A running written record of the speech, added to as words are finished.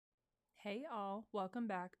Hey, all, welcome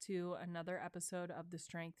back to another episode of the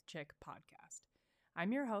Strength Chick podcast.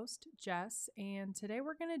 I'm your host, Jess, and today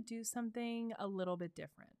we're going to do something a little bit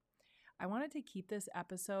different. I wanted to keep this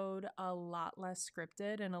episode a lot less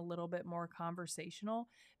scripted and a little bit more conversational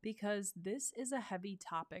because this is a heavy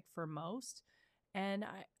topic for most, and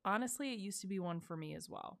honestly, it used to be one for me as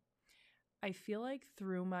well. I feel like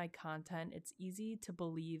through my content, it's easy to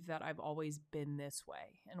believe that I've always been this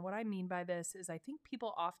way. And what I mean by this is I think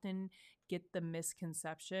people often get the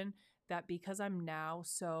misconception that because I'm now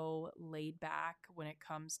so laid back when it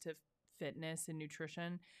comes to fitness and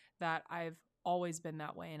nutrition, that I've always been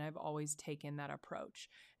that way and I've always taken that approach.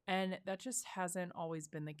 And that just hasn't always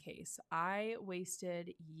been the case. I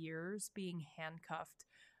wasted years being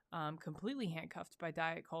completely handcuffed by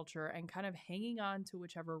diet culture and kind of hanging on to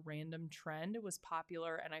whichever random trend was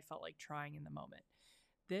popular and I felt like trying in the moment.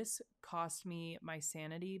 This cost me my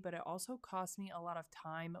sanity, but it also cost me a lot of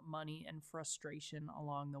time, money, and frustration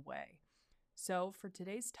along the way. So, for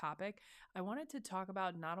today's topic, I wanted to talk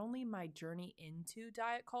about not only my journey into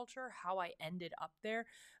diet culture, how I ended up there,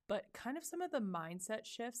 but kind of some of the mindset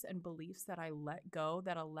shifts and beliefs that I let go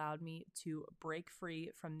that allowed me to break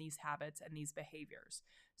free from these habits and these behaviors.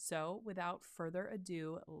 So, without further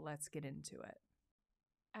ado, let's get into it.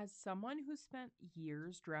 As someone who spent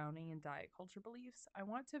years drowning in diet culture beliefs, I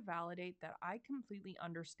want to validate that I completely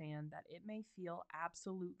understand that it may feel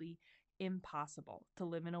absolutely impossible to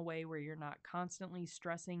live in a way where you're not constantly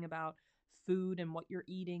stressing about food and what you're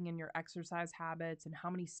eating and your exercise habits and how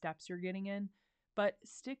many steps you're getting in. But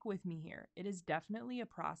stick with me here. It is definitely a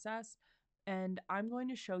process, and I'm going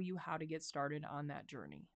to show you how to get started on that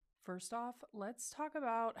journey. First off, let's talk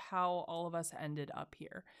about how all of us ended up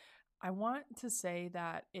here. I want to say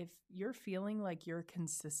that if you're feeling like you're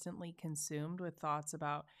consistently consumed with thoughts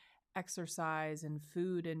about exercise and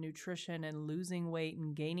food and nutrition and losing weight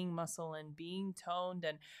and gaining muscle and being toned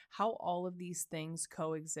and how all of these things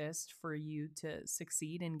coexist for you to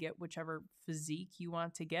succeed and get whichever physique you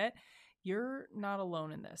want to get, you're not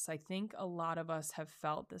alone in this. I think a lot of us have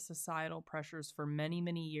felt the societal pressures for many,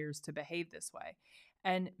 many years to behave this way.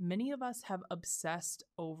 And many of us have obsessed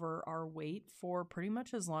over our weight for pretty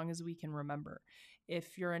much as long as we can remember.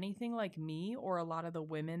 If you're anything like me or a lot of the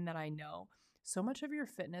women that I know, so much of your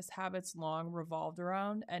fitness habits long revolved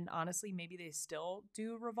around, and honestly, maybe they still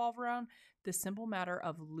do revolve around the simple matter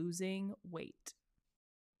of losing weight.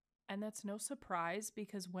 And that's no surprise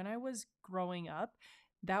because when I was growing up,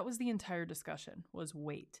 that was the entire discussion was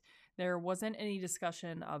weight. There wasn't any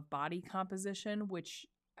discussion of body composition, which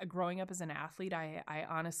growing up as an athlete, I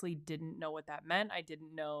honestly didn't know what that meant. I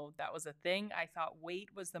didn't know that was a thing. I thought weight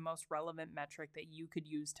was the most relevant metric that you could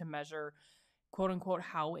use to measure, quote unquote,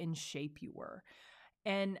 how in shape you were.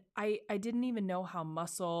 And I didn't even know how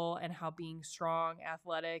muscle and how being strong,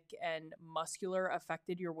 athletic, and muscular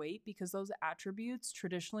affected your weight because those attributes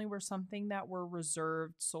traditionally were something that were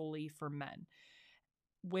reserved solely for men.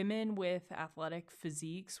 Women with athletic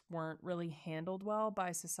physiques weren't really handled well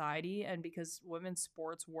by society. And because women's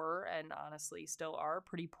sports were, and honestly still are,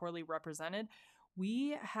 pretty poorly represented,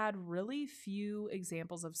 we had really few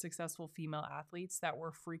examples of successful female athletes that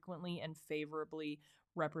were frequently and favorably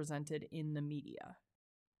represented in the media.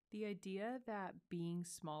 The idea that being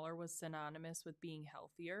smaller was synonymous with being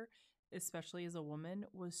healthier, especially as a woman,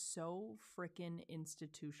 was so freaking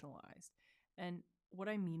institutionalized. And what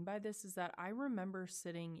I mean by this is that I remember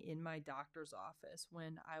sitting in my doctor's office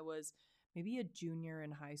when I was maybe a junior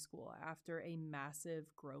in high school after a massive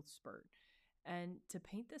growth spurt. And to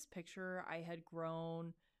paint this picture, I had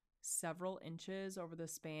grown several inches over the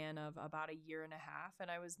span of about a year and a half, and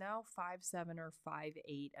I was now 5'7" or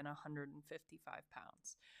 5'8" and 155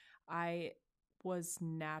 pounds. I was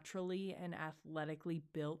naturally an athletically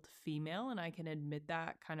built female, and I can admit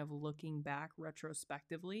that kind of looking back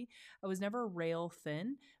retrospectively. I was never rail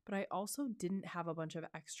thin, but I also didn't have a bunch of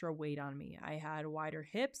extra weight on me. I had wider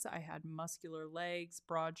hips, I had muscular legs,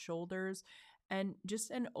 broad shoulders, and just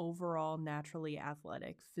an overall naturally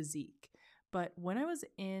athletic physique. But when I was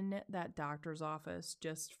in that doctor's office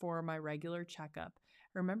just for my regular checkup,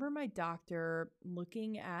 I remember my doctor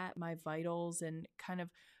looking at my vitals and kind of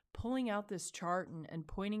pulling out this chart and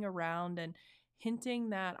pointing around and hinting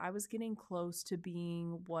that I was getting close to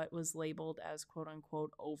being what was labeled as quote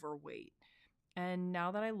unquote overweight. And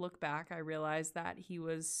now that I look back, I realize that he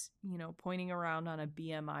was, pointing around on a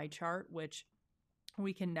BMI chart, which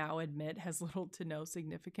we can now admit has little to no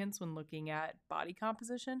significance when looking at body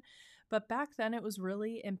composition. But back then, it was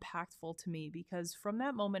really impactful to me because from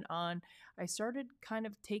that moment on, I started kind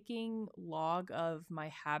of taking log of my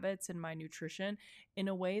habits and my nutrition in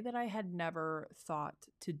a way that I had never thought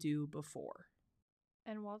to do before.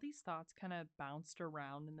 And while these thoughts kind of bounced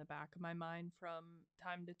around in the back of my mind from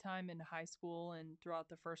time to time in high school and throughout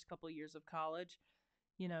the first couple years of college,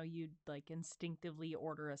 you'd like instinctively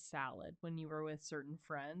order a salad when you were with certain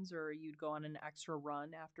friends, or you'd go on an extra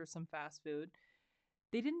run after some fast food.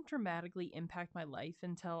 They didn't dramatically impact my life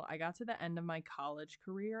until I got to the end of my college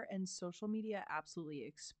career and social media absolutely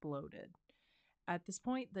exploded. At this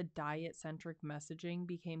point, the diet centric messaging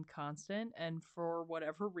became constant, and for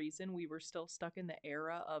whatever reason, we were still stuck in the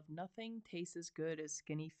era of nothing tastes as good as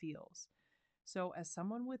skinny feels. So, as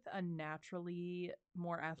someone with a naturally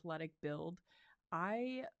more athletic build,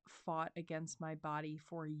 I fought against my body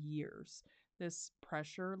for years. This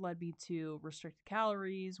pressure led me to restrict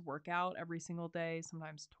calories, work out every single day,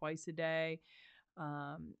 sometimes twice a day.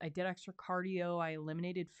 I did extra cardio. I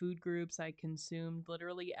eliminated food groups. I consumed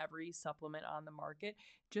literally every supplement on the market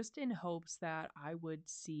just in hopes that I would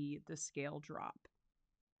see the scale drop.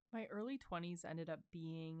 My early 20s ended up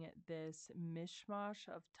being this mishmash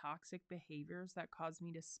of toxic behaviors that caused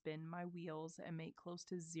me to spin my wheels and make close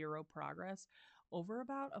to zero progress over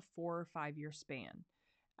about a 4 or 5 year span.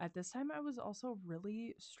 At this time, I was also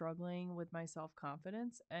really struggling with my self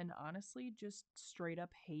confidence and honestly just straight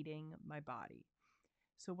up hating my body.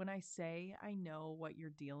 So when I say I know what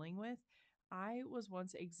you're dealing with, I was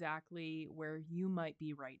once exactly where you might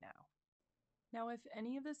be right now. Now, if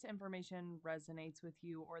any of this information resonates with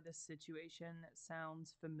you or this situation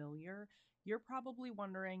sounds familiar, you're probably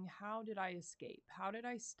wondering, how did I escape? How did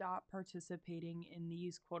I stop participating in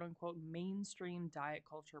these quote unquote mainstream diet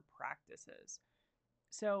culture practices?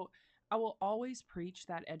 So, I will always preach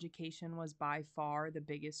that education was by far the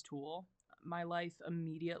biggest tool. My life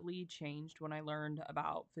immediately changed when I learned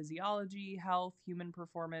about physiology, health, human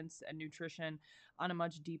performance, and nutrition on a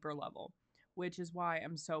much deeper level, which is why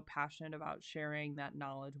I'm so passionate about sharing that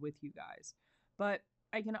knowledge with you guys. But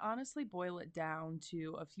I can honestly boil it down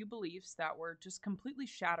to a few beliefs that were just completely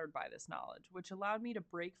shattered by this knowledge, which allowed me to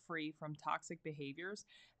break free from toxic behaviors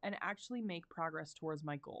and actually make progress towards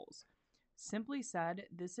my goals. Simply said,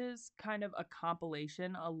 this is kind of a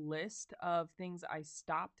compilation, a list of things I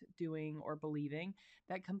stopped doing or believing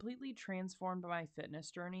that completely transformed my fitness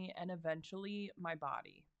journey and eventually my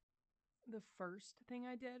body. The first thing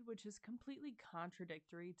I did, which is completely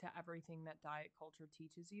contradictory to everything that diet culture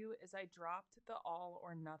teaches you, is I dropped the all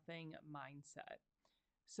or nothing mindset.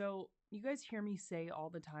 So, you guys hear me say all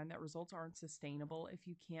the time that results aren't sustainable if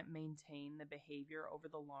you can't maintain the behavior over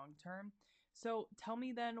the long term. So, tell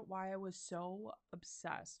me then why I was so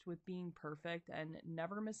obsessed with being perfect and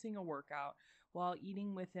never missing a workout while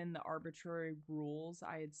eating within the arbitrary rules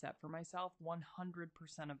I had set for myself 100%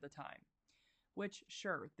 of the time. Which,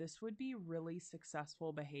 sure, this would be really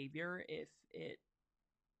successful behavior if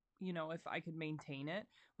I could maintain it,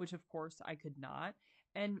 which of course I could not.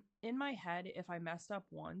 And in my head, if I messed up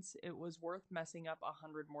once, it was worth messing up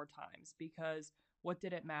 100 more times because what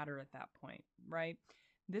did it matter at that point, right?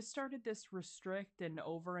 This started this restrict and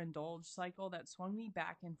overindulge cycle that swung me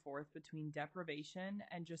back and forth between deprivation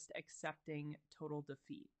and just accepting total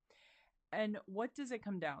defeat. And what does it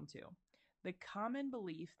come down to? The common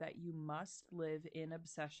belief that you must live in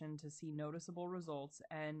obsession to see noticeable results,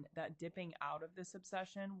 and that dipping out of this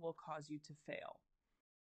obsession will cause you to fail.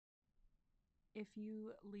 If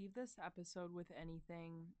you leave this episode with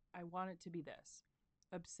anything, I want it to be this: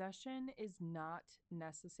 obsession is not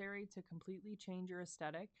necessary to completely change your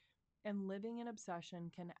aesthetic, and living in obsession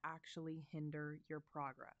can actually hinder your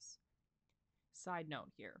progress. Side note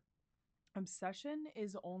here: obsession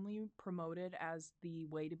is only promoted as the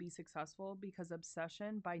way to be successful because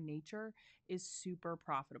obsession by nature is super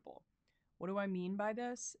profitable. What do I mean by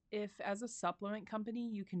this? If, as a supplement company,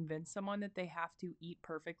 you convince someone that they have to eat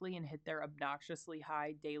perfectly and hit their obnoxiously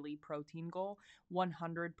high daily protein goal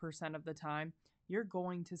 100% of the time, you're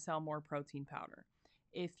going to sell more protein powder.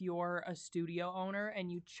 If you're a studio owner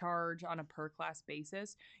and you charge on a per class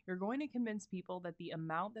basis, you're going to convince people that the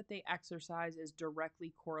amount that they exercise is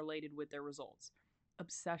directly correlated with their results.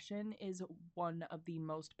 Obsession is one of the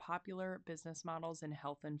most popular business models in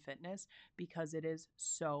health and fitness because it is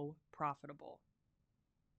so profitable.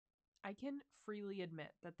 I can freely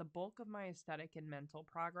admit that the bulk of my aesthetic and mental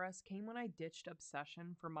progress came when I ditched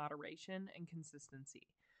obsession for moderation and consistency.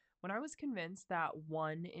 When I was convinced that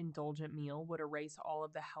one indulgent meal would erase all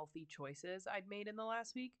of the healthy choices I'd made in the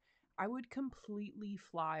last week, I would completely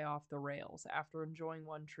fly off the rails after enjoying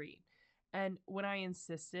one treat. And when I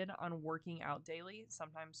insisted on working out daily,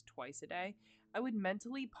 sometimes twice a day, I would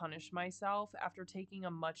mentally punish myself after taking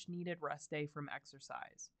a much needed rest day from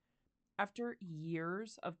exercise. After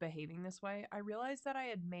years of behaving this way, I realized that I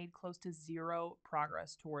had made close to zero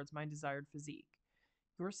progress towards my desired physique.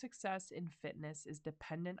 Your success in fitness is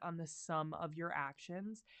dependent on the sum of your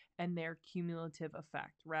actions and their cumulative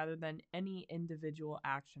effect rather than any individual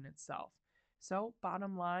action itself. So,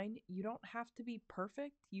 bottom line, you don't have to be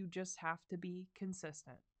perfect, you just have to be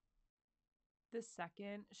consistent. The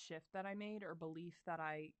second shift that I made or belief that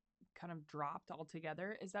I kind of dropped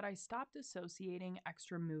altogether is that I stopped associating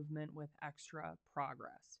extra movement with extra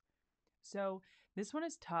progress. So, this one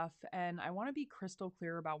is tough, and I want to be crystal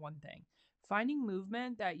clear about one thing. Finding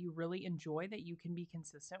movement that you really enjoy, that you can be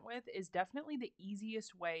consistent with, is definitely the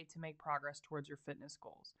easiest way to make progress towards your fitness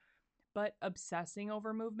goals. But obsessing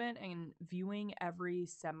over movement and viewing every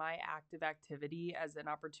semi active activity as an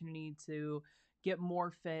opportunity to get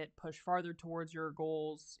more fit, push farther towards your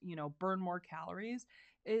goals, burn more calories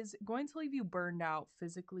is going to leave you burned out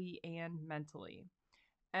physically and mentally.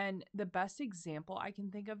 And the best example I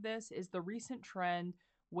can think of this is the recent trend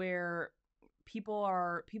where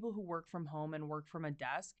people who work from home and work from a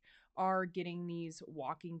desk are getting these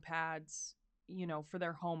walking pads, for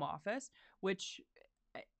their home office, which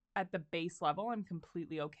at the base level I'm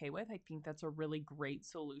completely okay with. I think that's a really great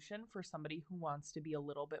solution for somebody who wants to be a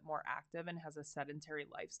little bit more active and has a sedentary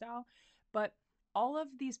lifestyle. But all of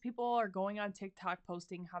these people are going on TikTok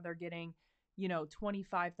posting how they're getting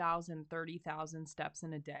 25,000, 30,000 steps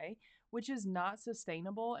in a day, which is not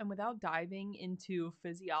sustainable. And without diving into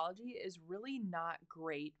physiology, is really not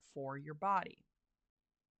great for your body.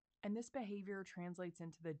 And this behavior translates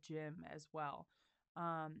into the gym as well.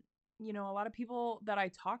 Um, a lot of people that I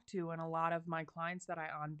talk to and a lot of my clients that I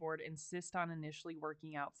onboard insist on initially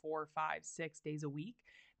working out 4, 5, 6 days a week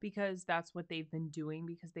because that's what they've been doing,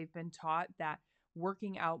 because they've been taught that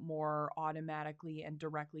working out more automatically and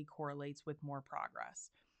directly correlates with more progress.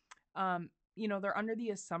 They're under the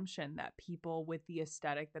assumption that people with the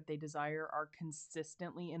aesthetic that they desire are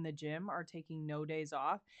consistently in the gym, are taking no days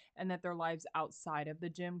off, and that their lives outside of the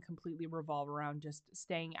gym completely revolve around just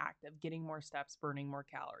staying active, getting more steps, burning more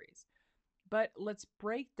calories. But let's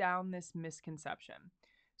break down this misconception.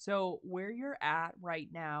 So, where you're at right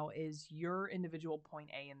now is your individual point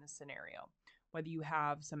A in this scenario. Whether you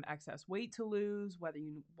have some excess weight to lose, whether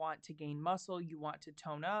you want to gain muscle, you want to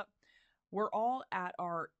tone up, we're all at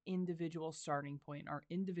our individual starting point, our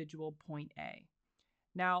individual point A.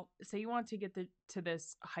 Now, say you want to get to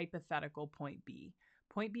this hypothetical point B.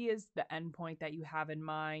 Point B is the end point that you have in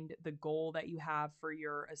mind, the goal that you have for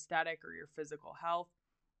your aesthetic or your physical health.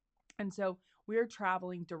 And so we're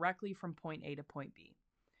traveling directly from point A to point B,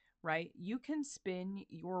 right? You can spin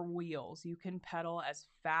your wheels, you can pedal as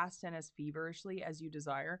fast and as feverishly as you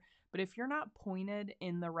desire, but if you're not pointed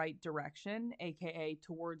in the right direction, aka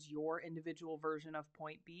towards your individual version of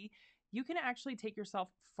point B, you can actually take yourself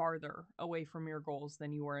farther away from your goals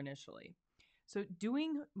than you were initially. So,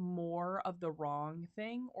 doing more of the wrong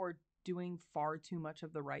thing or doing far too much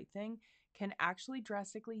of the right thing can actually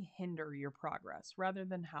drastically hinder your progress rather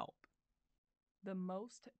than help. The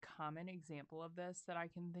most common example of this that I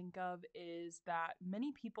can think of is that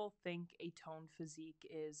many people think a toned physique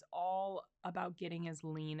is all about getting as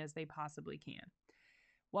lean as they possibly can.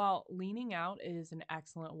 While leaning out is an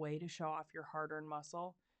excellent way to show off your hard earned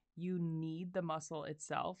muscle, you need the muscle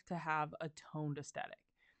itself to have a toned aesthetic.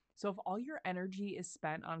 So, if all your energy is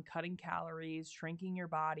spent on cutting calories, shrinking your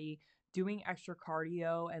body, doing extra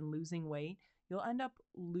cardio, and losing weight, you'll end up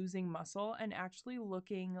losing muscle and actually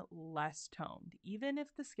looking less toned, even if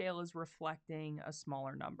the scale is reflecting a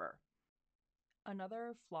smaller number.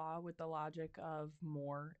 Another flaw with the logic of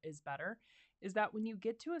more is better is that when you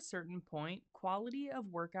get to a certain point, quality of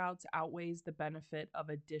workouts outweighs the benefit of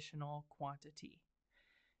additional quantity.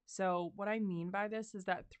 So, what I mean by this is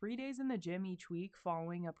that 3 days in the gym each week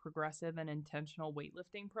following a progressive and intentional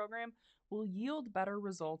weightlifting program will yield better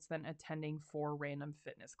results than attending 4 random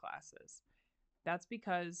fitness classes. That's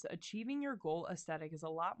because achieving your goal aesthetic is a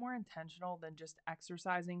lot more intentional than just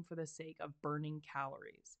exercising for the sake of burning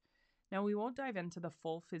calories. Now, we won't dive into the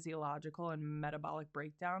full physiological and metabolic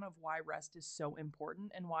breakdown of why rest is so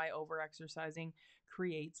important and why overexercising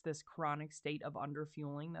creates this chronic state of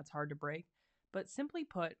underfueling that's hard to break. But simply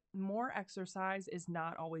put, more exercise is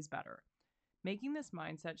not always better. Making this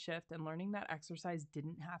mindset shift and learning that exercise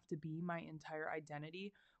didn't have to be my entire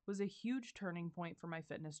identity was a huge turning point for my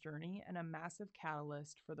fitness journey and a massive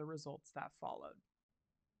catalyst for the results that followed.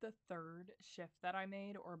 The third shift that I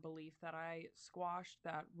made or belief that I squashed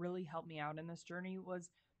that really helped me out in this journey was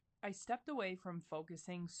I stepped away from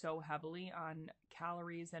focusing so heavily on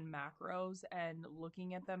calories and macros and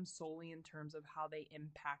looking at them solely in terms of how they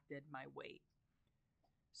impacted my weight.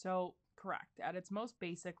 So, correct. At its most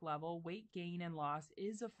basic level, weight gain and loss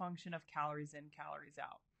is a function of calories in, calories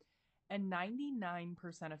out. And 99%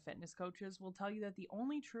 of fitness coaches will tell you that the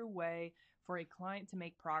only true way for a client to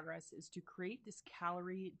make progress is to create this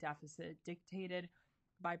calorie deficit dictated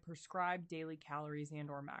by prescribed daily calories and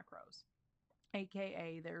or macros.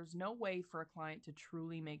 AKA, there's no way for a client to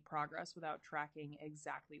truly make progress without tracking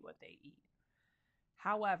exactly what they eat.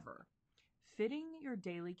 However, fitting your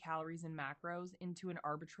daily calories and macros into an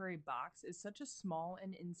arbitrary box is such a small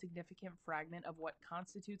and insignificant fragment of what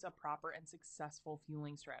constitutes a proper and successful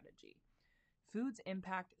fueling strategy. Foods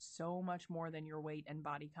impact so much more than your weight and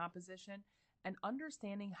body composition, and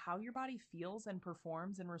understanding how your body feels and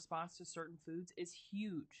performs in response to certain foods is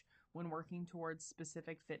huge when working towards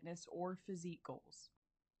specific fitness or physique goals.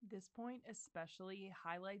 This point especially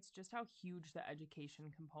highlights just how huge the education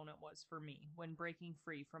component was for me when breaking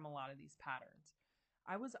free from a lot of these patterns.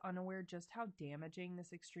 I was unaware just how damaging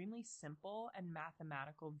this extremely simple and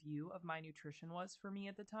mathematical view of my nutrition was for me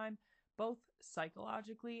at the time, both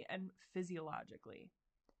psychologically and physiologically.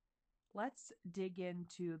 Let's dig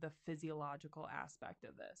into the physiological aspect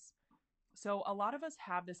of this. So, a lot of us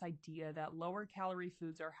have this idea that lower calorie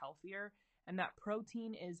foods are healthier and that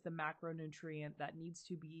protein is the macronutrient that needs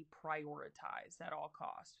to be prioritized at all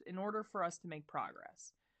costs in order for us to make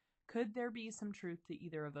progress. Could there be some truth to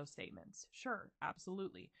either of those statements? Sure,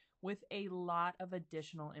 absolutely, with a lot of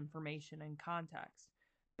additional information and context.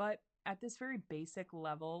 But at this very basic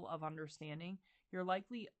level of understanding, you're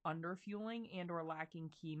likely underfueling and or lacking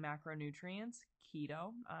key macronutrients,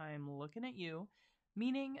 keto, I'm looking at you,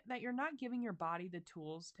 meaning that you're not giving your body the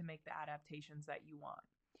tools to make the adaptations that you want.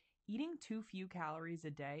 Eating too few calories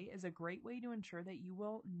a day is a great way to ensure that you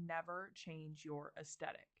will never change your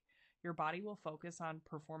aesthetic. Your body will focus on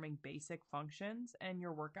performing basic functions, and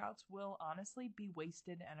your workouts will honestly be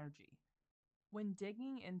wasted energy. When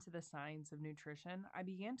digging into the science of nutrition, I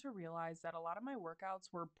began to realize that a lot of my workouts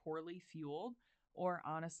were poorly fueled, or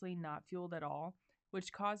honestly not fueled at all,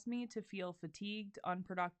 which caused me to feel fatigued,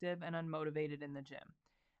 unproductive, and unmotivated in the gym.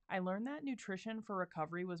 I learned that nutrition for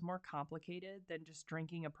recovery was more complicated than just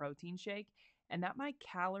drinking a protein shake, and that my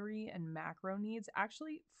calorie and macro needs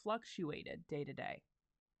actually fluctuated day to day.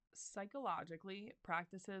 Psychologically,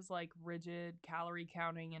 practices like rigid calorie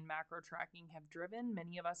counting and macro tracking have driven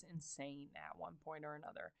many of us insane at one point or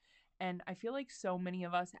another. And I feel like so many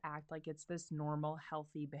of us act like it's this normal,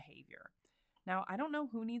 healthy behavior. Now, I don't know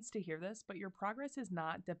who needs to hear this, but your progress is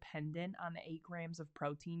not dependent on the 8 grams of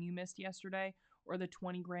protein you missed yesterday or the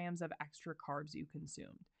 20 grams of extra carbs you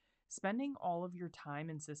consumed. Spending all of your time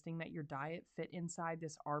insisting that your diet fit inside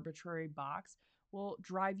this arbitrary box will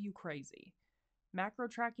drive you crazy. Macro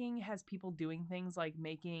tracking has people doing things like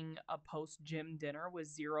making a post gym dinner with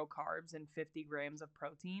 0 carbs and 50 grams of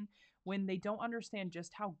protein when they don't understand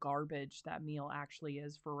just how garbage that meal actually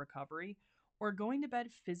is for recovery, or going to bed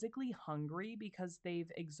physically hungry because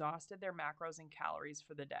they've exhausted their macros and calories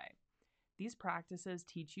for the day. These practices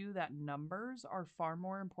teach you that numbers are far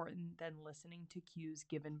more important than listening to cues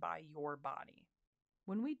given by your body.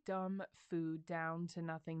 When we dumb food down to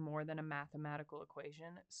nothing more than a mathematical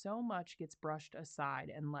equation, so much gets brushed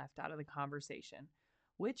aside and left out of the conversation,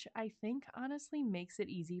 which I think honestly makes it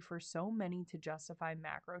easy for so many to justify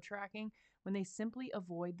macro tracking when they simply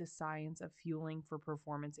avoid the science of fueling for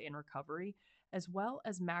performance and recovery, as well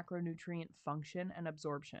as macronutrient function and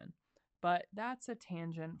absorption. But that's a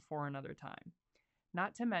tangent for another time.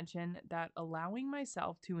 Not to mention that allowing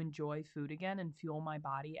myself to enjoy food again and fuel my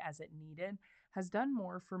body as it needed has done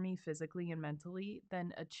more for me physically and mentally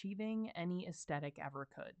than achieving any aesthetic ever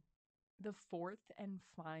could. The fourth and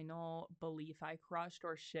final belief I crushed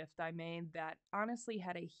or shift I made that honestly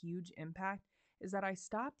had a huge impact is that I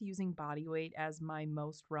stopped using body weight as my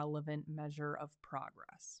most relevant measure of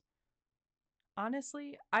progress.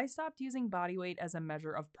 Honestly, I stopped using body weight as a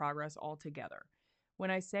measure of progress altogether. When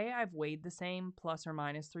I say I've weighed the same plus or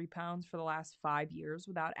minus 3 pounds for the last 5 years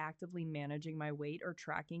without actively managing my weight or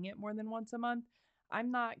tracking it more than once a month, I'm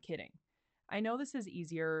not kidding. I know this is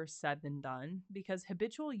easier said than done because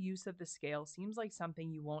habitual use of the scale seems like something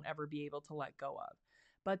you won't ever be able to let go of.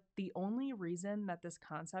 But the only reason that this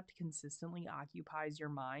concept consistently occupies your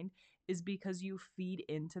mind is because you feed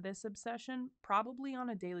into this obsession probably on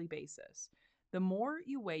a daily basis. The more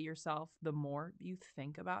you weigh yourself, the more you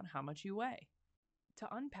think about how much you weigh. To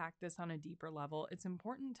unpack this on a deeper level, it's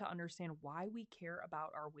important to understand why we care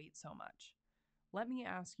about our weight so much. Let me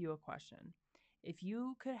ask you a question. If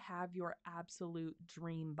you could have your absolute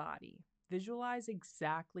dream body, visualize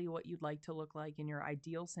exactly what you'd like to look like in your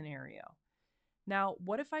ideal scenario. Now,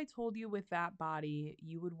 what if I told you with that body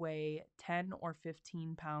you would weigh 10 or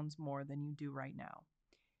 15 pounds more than you do right now?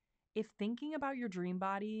 If thinking about your dream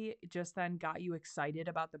body just then got you excited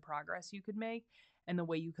about the progress you could make, and the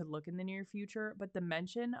way you could look in the near future, but the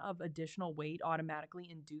mention of additional weight automatically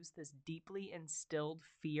induced this deeply instilled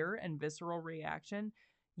fear and visceral reaction.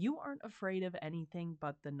 You aren't afraid of anything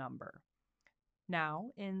but the number.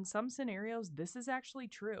 Now, in some scenarios, this is actually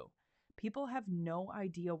true. People have no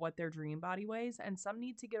idea what their dream body weighs, and some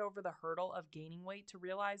need to get over the hurdle of gaining weight to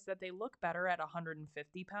realize that they look better at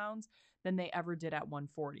 150 pounds than they ever did at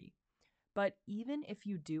 140. But even if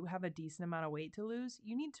you do have a decent amount of weight to lose,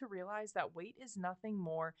 you need to realize that weight is nothing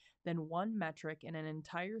more than one metric in an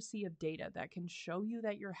entire sea of data that can show you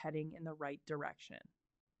that you're heading in the right direction.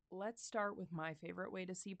 Let's start with my favorite way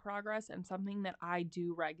to see progress and something that I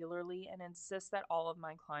do regularly and insist that all of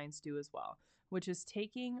my clients do as well, which is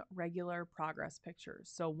taking regular progress pictures.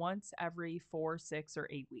 So once every 4, 6, or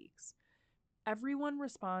 8 weeks. Everyone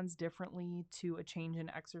responds differently to a change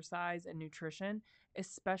in exercise and nutrition,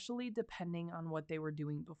 especially depending on what they were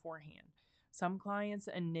doing beforehand. Some clients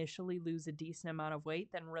initially lose a decent amount of weight,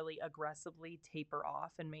 then really aggressively taper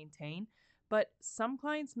off and maintain. But some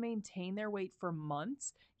clients maintain their weight for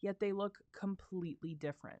months, yet they look completely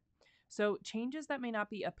different. So, changes that may not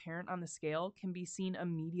be apparent on the scale can be seen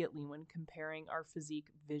immediately when comparing our physique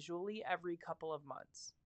visually every couple of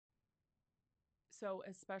months. So,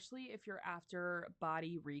 especially if you're after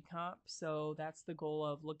body recomp, so that's the goal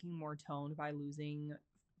of looking more toned by losing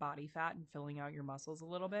body fat and filling out your muscles a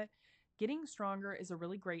little bit, getting stronger is a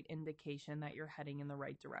really great indication that you're heading in the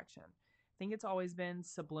right direction. I think it's always been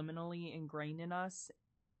subliminally ingrained in us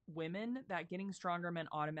women that getting stronger meant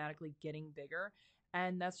automatically getting bigger,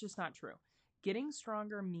 and that's just not true. Getting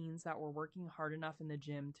stronger means that we're working hard enough in the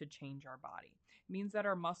gym to change our body. It means that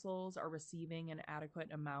our muscles are receiving an adequate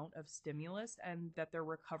amount of stimulus and that they're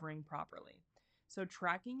recovering properly. So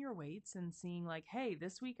tracking your weights and seeing like, hey,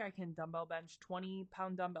 this week I can dumbbell bench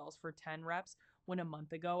 20-pound dumbbells for 10 reps when a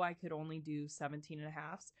month ago I could only do 17 and a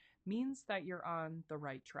halves means that you're on the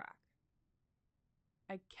right track.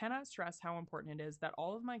 I cannot stress how important it is that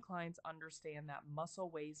all of my clients understand that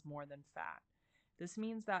muscle weighs more than fat. This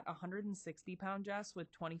means that 160-pound Jess with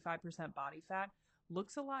 25% body fat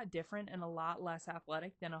looks a lot different and a lot less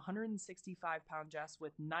athletic than 165-pound Jess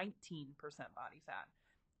with 19% body fat.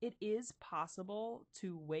 It is possible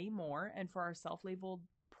to weigh more, and for our self-labeled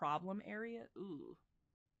problem area,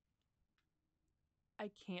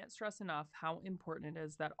 I can't stress enough how important it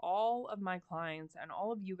is that all of my clients and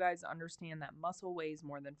all of you guys understand that muscle weighs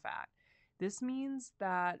more than fat. This means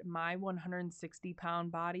that my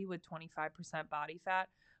 160-pound body with 25% body fat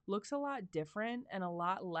looks a lot different and a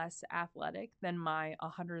lot less athletic than my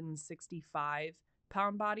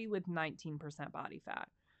 165-pound body with 19% body fat.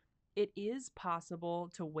 It is possible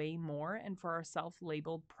to weigh more and for our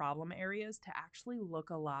self-labeled problem areas to actually look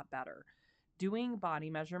a lot better. Doing body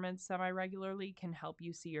measurements semi-regularly can help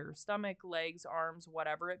you see your stomach, legs, arms,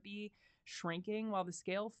 whatever it be, shrinking while the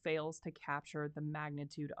scale fails to capture the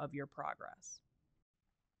magnitude of your progress.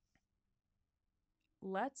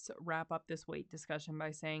 Let's wrap up this weight discussion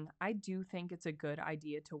by saying I do think it's a good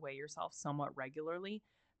idea to weigh yourself somewhat regularly,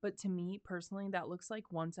 but to me personally, that looks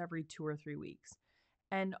like once every 2 or 3 weeks.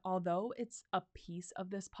 And although it's a piece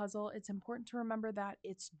of this puzzle, it's important to remember that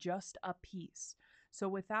it's just a piece. So,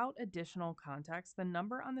 without additional context, the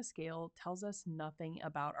number on the scale tells us nothing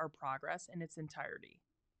about our progress in its entirety.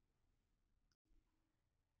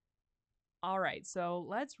 All right, so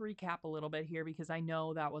let's recap a little bit here because I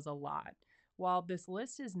know that was a lot. While this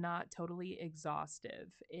list is not totally exhaustive,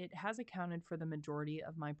 it has accounted for the majority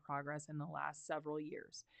of my progress in the last several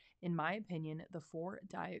years. In my opinion, the 4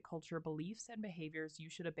 diet culture beliefs and behaviors you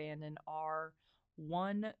should abandon are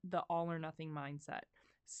 1. The all or nothing mindset.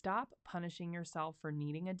 Stop punishing yourself for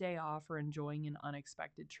needing a day off or enjoying an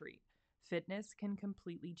unexpected treat. Fitness can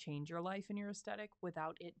completely change your life and your aesthetic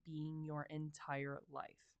without it being your entire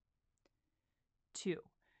life. 2.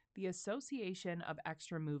 The association of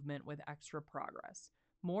extra movement with extra progress.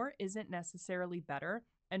 More isn't necessarily better,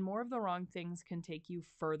 and more of the wrong things can take you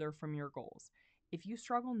further from your goals. If you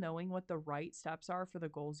struggle knowing what the right steps are for the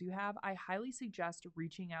goals you have, I highly suggest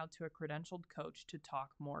reaching out to a credentialed coach to talk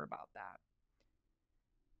more about that.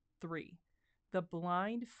 3. The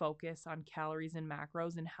blind focus on calories and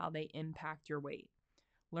macros and how they impact your weight.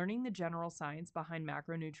 Learning the general science behind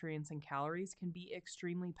macronutrients and calories can be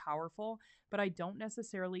extremely powerful, but I don't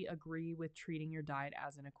necessarily agree with treating your diet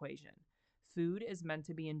as an equation. Food is meant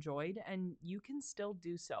to be enjoyed, and you can still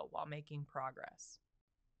do so while making progress.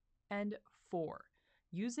 And 4,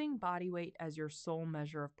 using body weight as your sole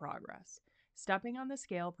measure of progress. Stepping on the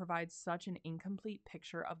scale provides such an incomplete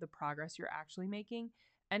picture of the progress you're actually making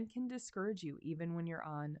and can discourage you even when you're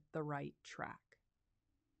on the right track.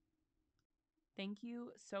 Thank you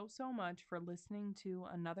so much for listening to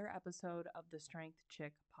another episode of the Strength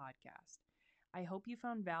Chick podcast. I hope you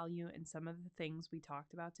found value in some of the things we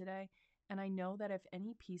talked about today, and I know that if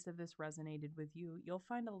any piece of this resonated with you, you'll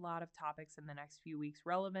find a lot of topics in the next few weeks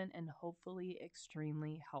relevant and hopefully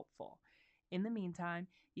extremely helpful. In the meantime,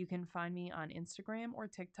 you can find me on Instagram or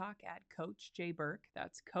TikTok at Coach J Burke.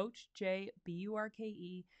 That's Coach J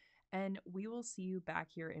Burke. And we will see you back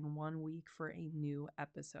here in 1 week for a new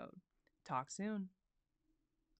episode. Talk soon.